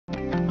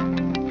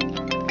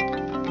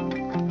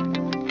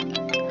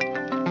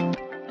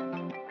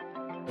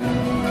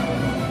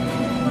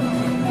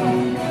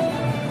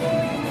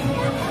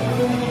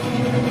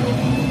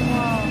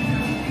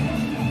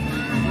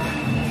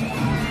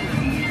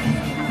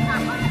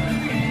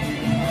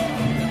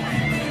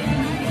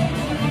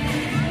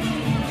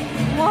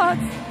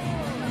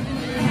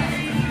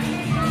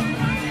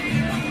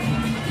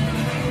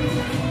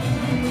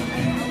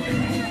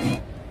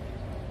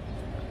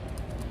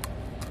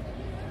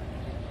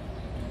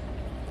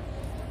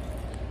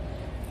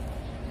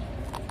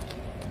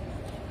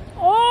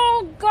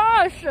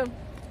gosh!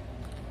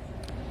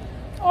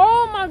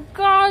 Oh my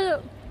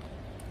god!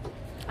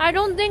 I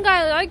don't think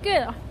I like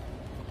it.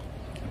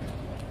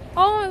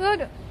 Oh my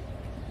god!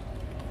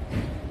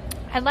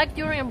 I like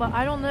durian, but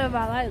I don't know if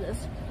I like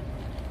this.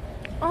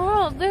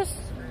 Oh, this...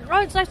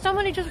 Oh, it's like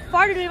somebody just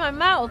farted in my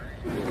mouth.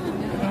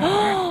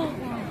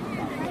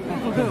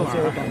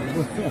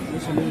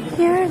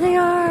 Here they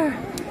are.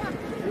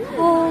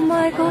 Oh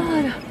my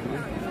god.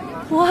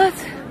 What?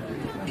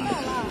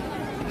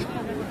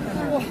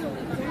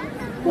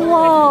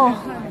 Whoa.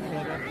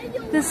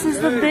 This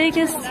is the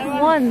biggest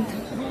one.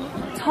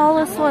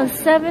 Tallest one.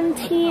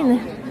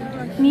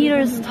 17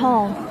 meters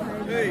tall.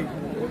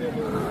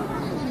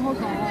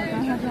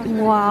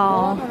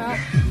 Wow.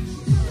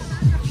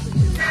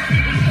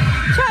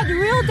 Chad,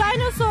 real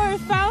dinosaur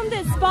found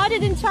it,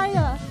 spotted in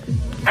China.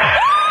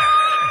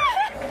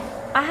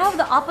 I have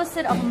the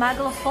opposite of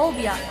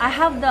megalophobia. I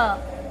have the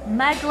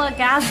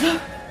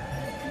megalogasm.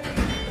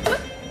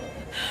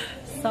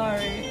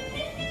 Sorry.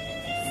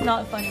 It's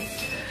not funny.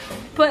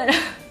 But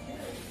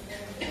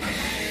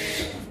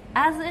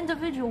as an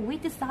individual, we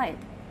decide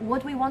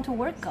what we want to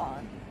work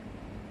on.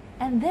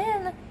 And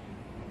then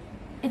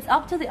it's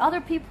up to the other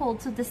people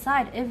to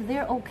decide if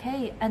they're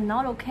okay and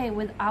not okay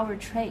with our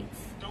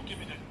traits. Don't give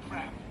me that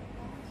crap.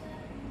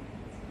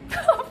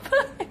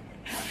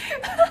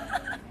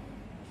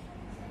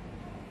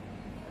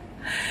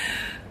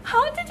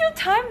 How did you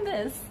time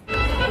this?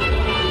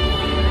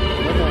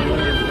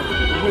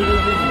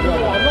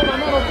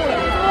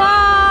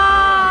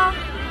 Wow!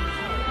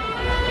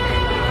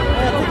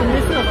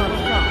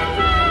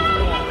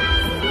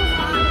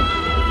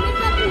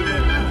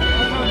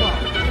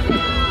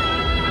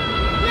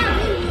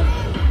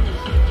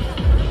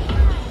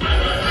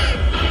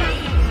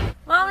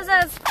 Mom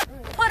says,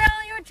 put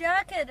on your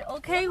jacket,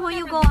 okay, when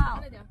you go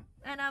out.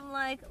 And I'm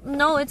like,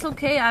 no, it's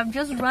okay. I'm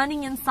just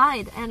running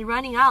inside and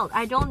running out.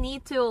 I don't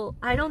need to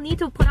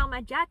put on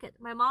my jacket.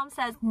 My mom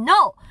says,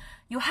 no,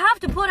 you have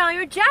to put on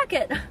your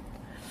jacket.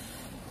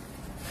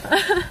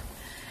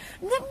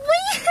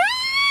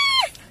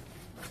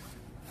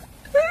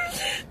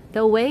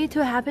 The way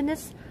to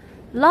happiness?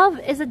 Love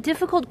is a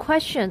difficult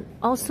question,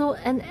 also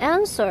an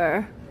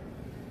answer.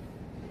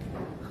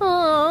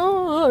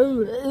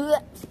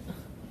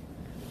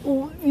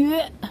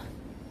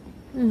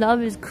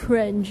 Love is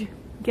cringe.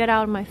 Get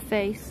out of my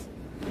face.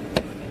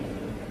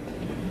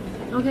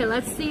 Okay,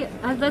 let's see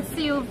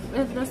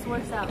if this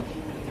works out.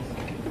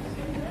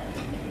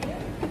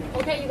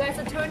 Okay, you guys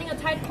are turning a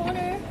tight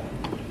corner.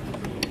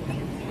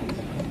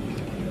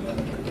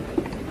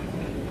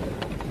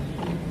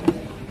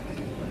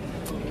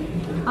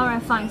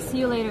 Alright, fine. See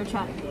you later,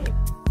 chat.